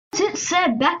It's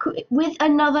Seb back with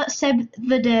another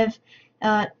SebtheDev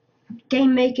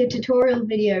GameMaker tutorial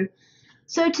video.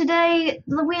 So today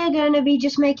we're going to be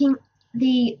just making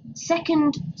the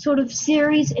second sort of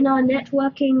series in our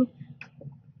networking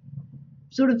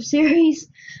sort of series.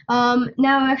 Now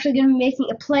we're actually going to be making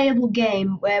a playable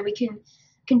game where we can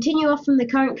continue off from the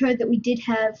current code that we did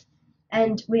have,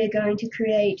 and we're going to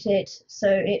create it so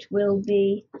it will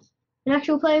be an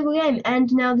actual playable game.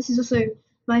 And now this is also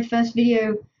my first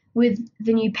video with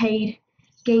the new paid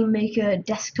GameMaker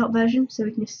desktop version, so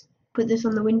we can just put this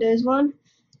on the Windows one.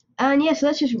 And yeah, so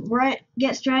let's just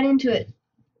get straight into it.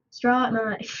 So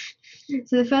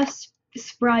the first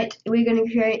sprite we're going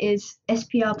to create is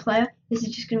SPR player. This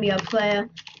is just going to be our player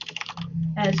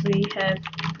as we have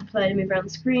the player to move around the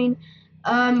screen.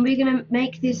 We're going to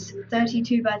make this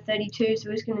 32 by 32, so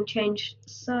we're just going to change the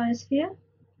size here.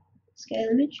 Scale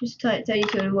image, just type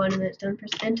 32 and 1 and then it's done,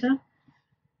 press enter.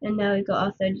 And now we've got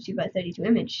our 32 by 32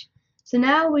 image. So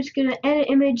now we're just going to edit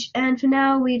image, and for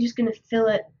now we're just going to fill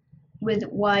it with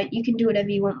white. You can do whatever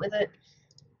you want with it.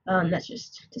 That's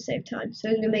just to save time. So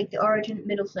we're going to make the origin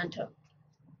middle center.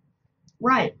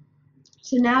 Right.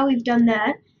 So now we've done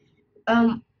that.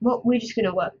 What we're just going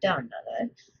to work down now though,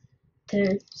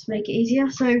 to just make it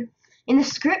easier. So in the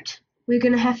script, we're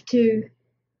going to have to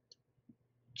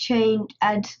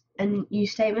add a new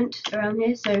statement around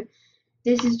here. So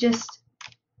this is just,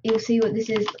 you'll see what this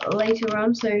is later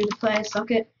on. So the player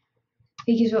socket,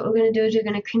 because what we're going to do is we're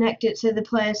going to connect it so the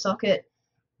player socket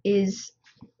is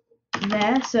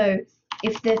there. So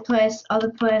if the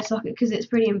other player socket, because it's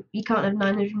you can't have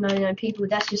 999 people,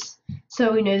 that's just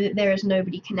so we know that there is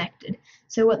nobody connected.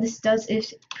 So what this does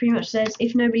is pretty much says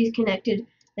if nobody's connected,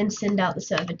 then send out the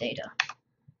server data.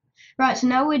 Right, so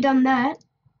now we're done that,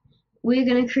 we're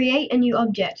going to create a new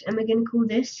object, and we're going to call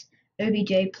this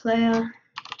obj player.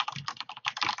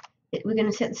 We're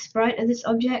going to set the sprite of this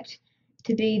object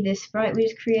to be this sprite we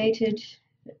just created.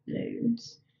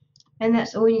 Loads. And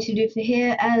that's all we need to do for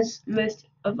here, as most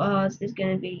of ours is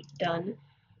going to be done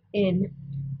in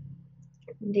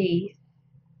the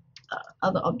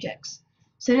other objects.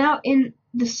 So now in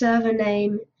the server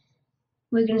name,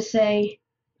 we're going to say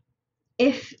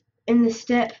if in the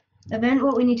step event,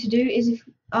 what we need to do is if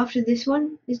after this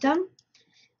one is done,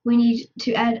 we need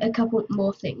to add a couple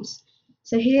more things.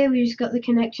 So here we just got the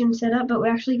connection set up, but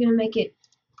we're actually going to make it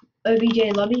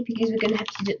obj lobby because we're going to have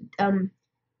to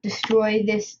destroy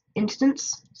this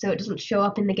instance so it doesn't show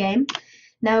up in the game.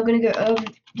 Now we're going to go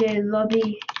obj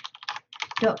lobby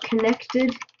dot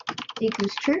connected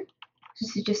equals true.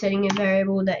 This is just setting a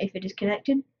variable that if it is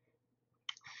connected.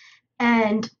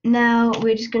 And now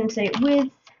we're just going to say with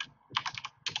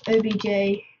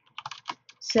obj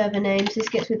server names. This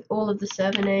gets with all of the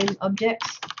server name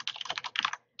objects.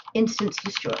 Instance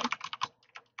destroy.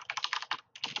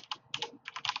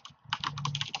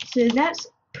 So that's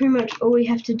pretty much all we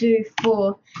have to do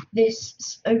for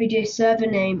this obj server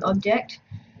name object.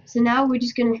 So now we're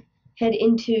just going to head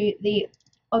into the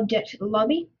object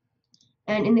lobby,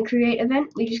 and in the create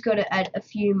event we just got to add a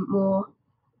few more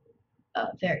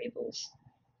variables.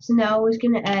 So now we're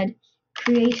going to add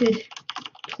created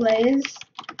players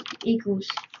equals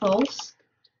false,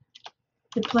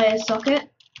 the player socket.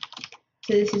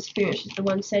 So this is pretty much just the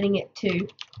one setting it to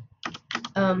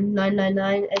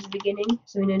 999 as the beginning,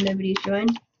 so we know nobody's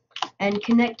joined. And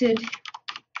connected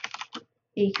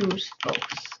equals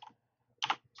false.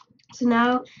 So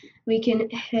now we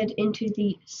can head into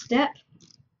the step,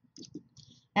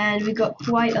 and we got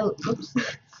quite a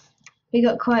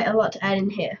lot to add in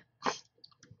here.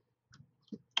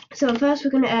 So first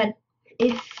we're going to add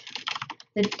if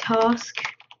the task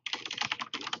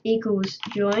equals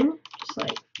join, just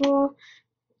like before.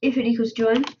 If it equals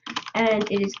join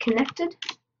and it is connected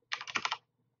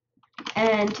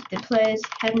and the players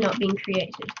have not been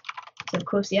created. So of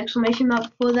course the exclamation mark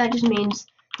before that just means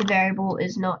the variable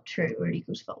is not true or it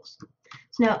equals false.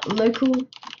 So now local,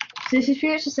 so this is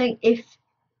pretty much just saying if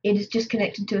it is just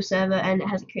connected to a server and it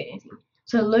hasn't created anything.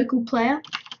 So local player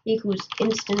equals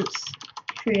instance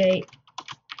create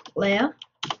player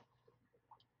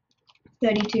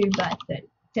 32 by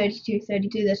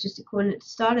 32, that's just the coordinate to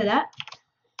start it at.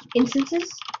 Instances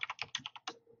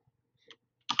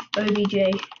obj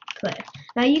player.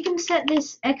 Now you can set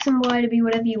this x and y to be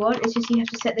whatever you want, it's just you have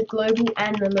to set the global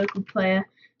and the local player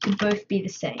to both be the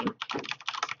same.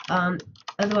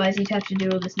 Otherwise you'd have to do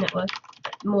all this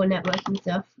more networking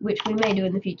stuff, which we may do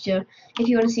in the future. If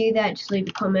you want to see that, just leave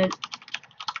a comment.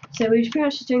 So we're pretty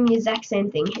much just doing the exact same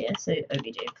thing here, so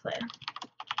obj player.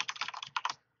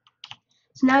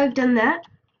 So now we've done that,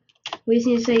 we just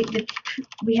need to say that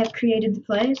we have created the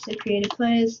players, so created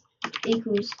players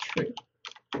equals true.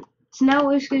 So now what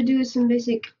we're just going to do is some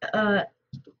basic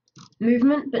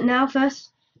movement, but now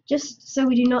first, just so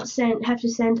we do not have to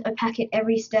send a packet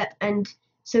every step, and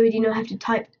so we do not have to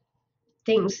type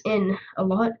things in a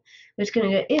lot, we're just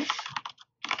going to go if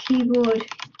keyboard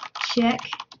check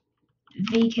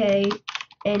vk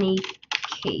any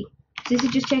key. So this is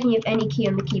just checking if any key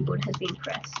on the keyboard has been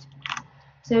pressed.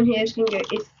 So in here I'm just going to go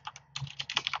if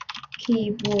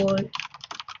keyboard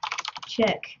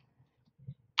check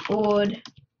ord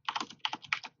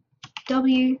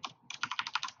w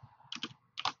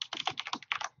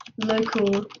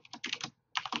local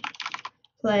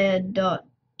player dot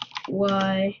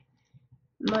y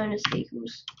minus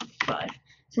equals 5.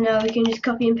 So now we can just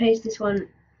copy and paste this one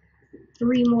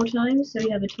 3 more times, so we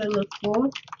have a total of 4.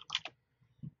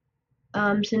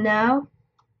 So now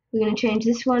we're going to change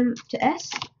this one to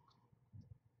S.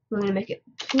 We're going to make it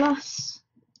plus.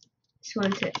 This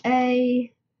one to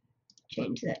A.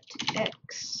 Change that to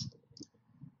X.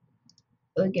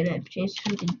 We're going to change this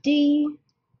one to D.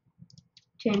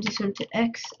 Change this one to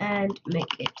X and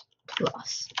make it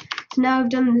plus. So now I've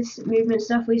done this movement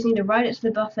stuff, we just need to write it to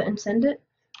the buffer and send it.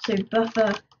 So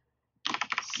buffer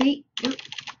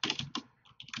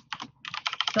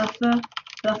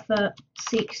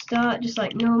seek start, just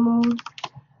like normal,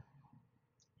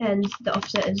 and the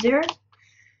offset of 0.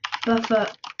 Buffer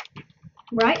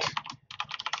write,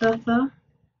 buffer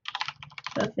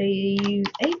u8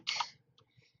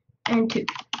 and 2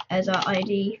 as our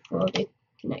ID for the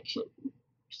connection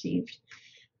received.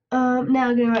 Now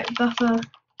I'm going to write buffer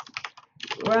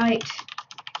write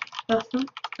buffer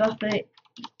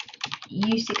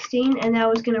u16, and now I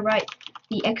was going to write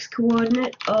the x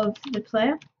coordinate of the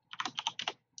player.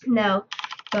 Now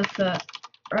buffer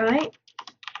write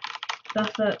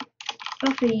buffer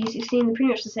u16, pretty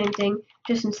much the same thing,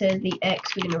 just instead of the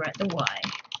x we're going to write the y,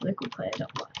 local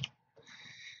player.y.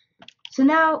 So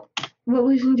now what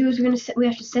we're going to do is we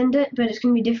have to send it, but it's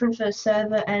going to be different for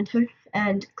server and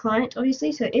client,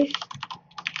 obviously. So if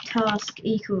task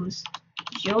equals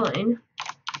join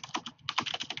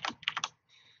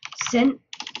send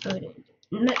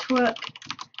network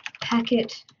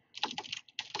packet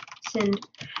send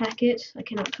packet, I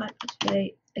cannot type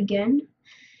today again,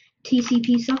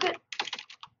 TCP socket,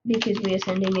 because we are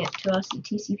sending it to our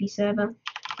TCP server,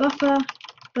 buffer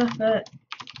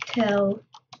tell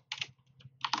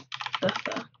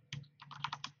buffer.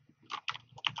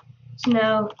 So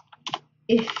now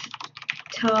if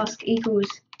task equals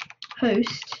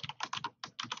host,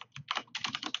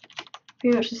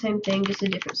 pretty much the same thing, just a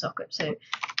different socket. So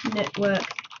network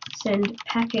send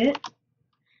packet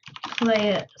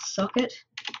player socket,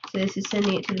 so this is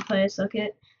sending it to the player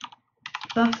socket,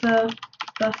 buffer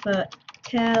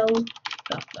tell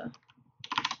buffer.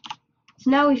 So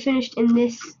now we've finished in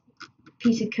this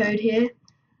piece of code here.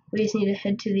 We just need to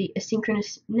head to the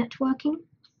asynchronous networking.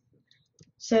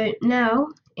 So now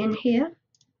in here,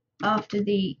 after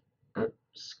the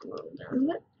scroll down a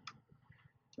bit,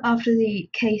 after the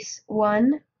case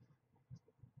 1,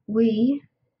 we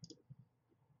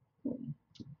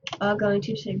are going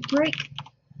to say break,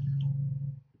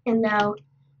 and now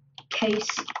case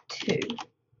 2.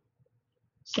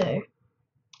 So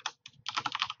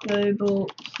global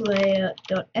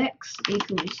player.x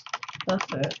equals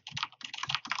buffer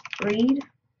read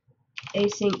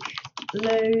async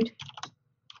load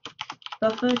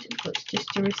buffer, just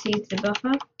to receive the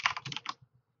buffer,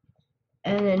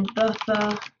 and then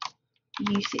buffer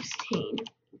u16.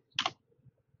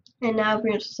 And now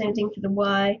pretty much the same thing for the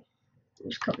y.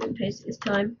 We'll just copy and paste it this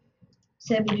time.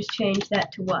 So we just change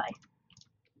that to y.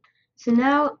 So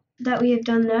now that we have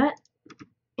done that,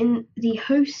 in the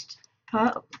host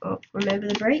part, remember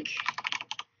the break,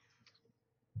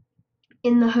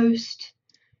 in the host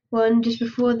one, just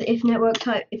before the if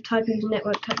type equals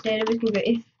network type data, we can go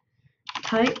if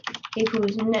type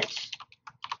equals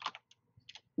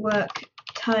network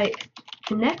type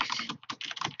connect,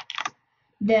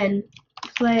 then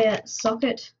player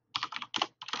socket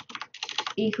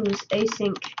equals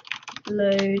async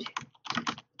load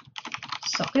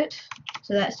socket.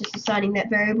 So that's just assigning that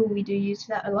variable. We do use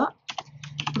that a lot.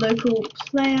 Local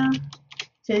player.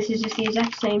 So this is just the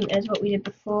exact same as what we did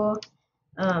before.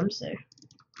 So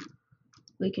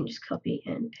we can just copy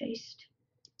and paste.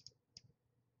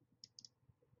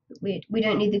 We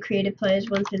don't need the created players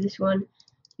one for this one,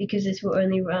 because this will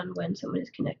only run when someone is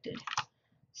connected.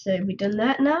 So we've done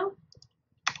that now.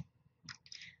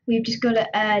 We've just got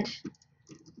to add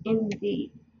in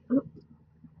the,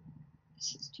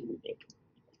 this is too big.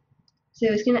 So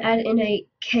it's going to add in a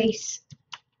case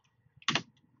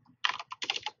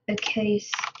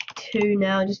 2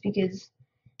 now, just because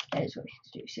that is what we have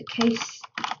to do. So case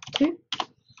 2,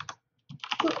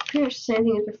 pretty much the same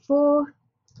thing as before.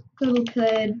 Global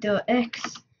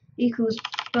player.x equals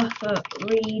buffer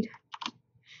read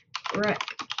rec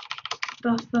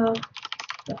buffer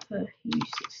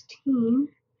u16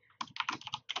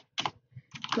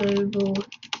 global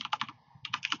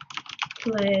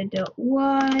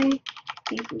player.y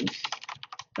equals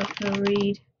buffer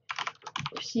read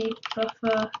receive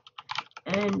buffer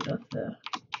and buffer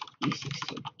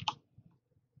u16.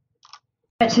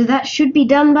 Right, so that should be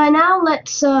done by now.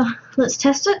 Let's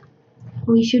test it.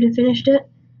 We should have finished it,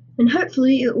 and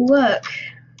hopefully it will work.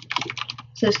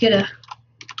 So let's get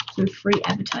some free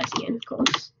advertising in, of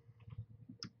course.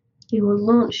 We will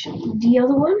launch the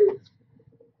other one.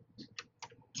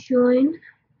 Join.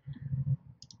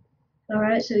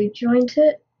 Alright, so we've joined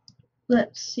it.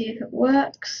 Let's see if it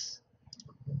works.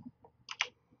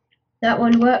 That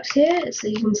one works here, so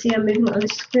you can see I'm moving it on the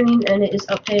screen and it is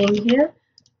updating here.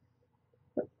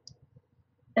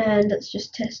 And let's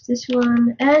just test this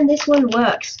one, and this one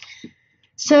works.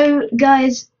 So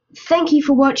guys, thank you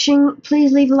for watching.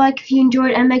 Please leave a like if you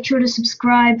enjoyed and make sure to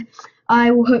subscribe.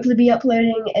 I will hopefully be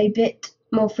uploading a bit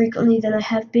more frequently than I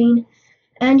have been.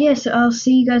 And yes, I'll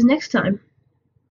see you guys next time.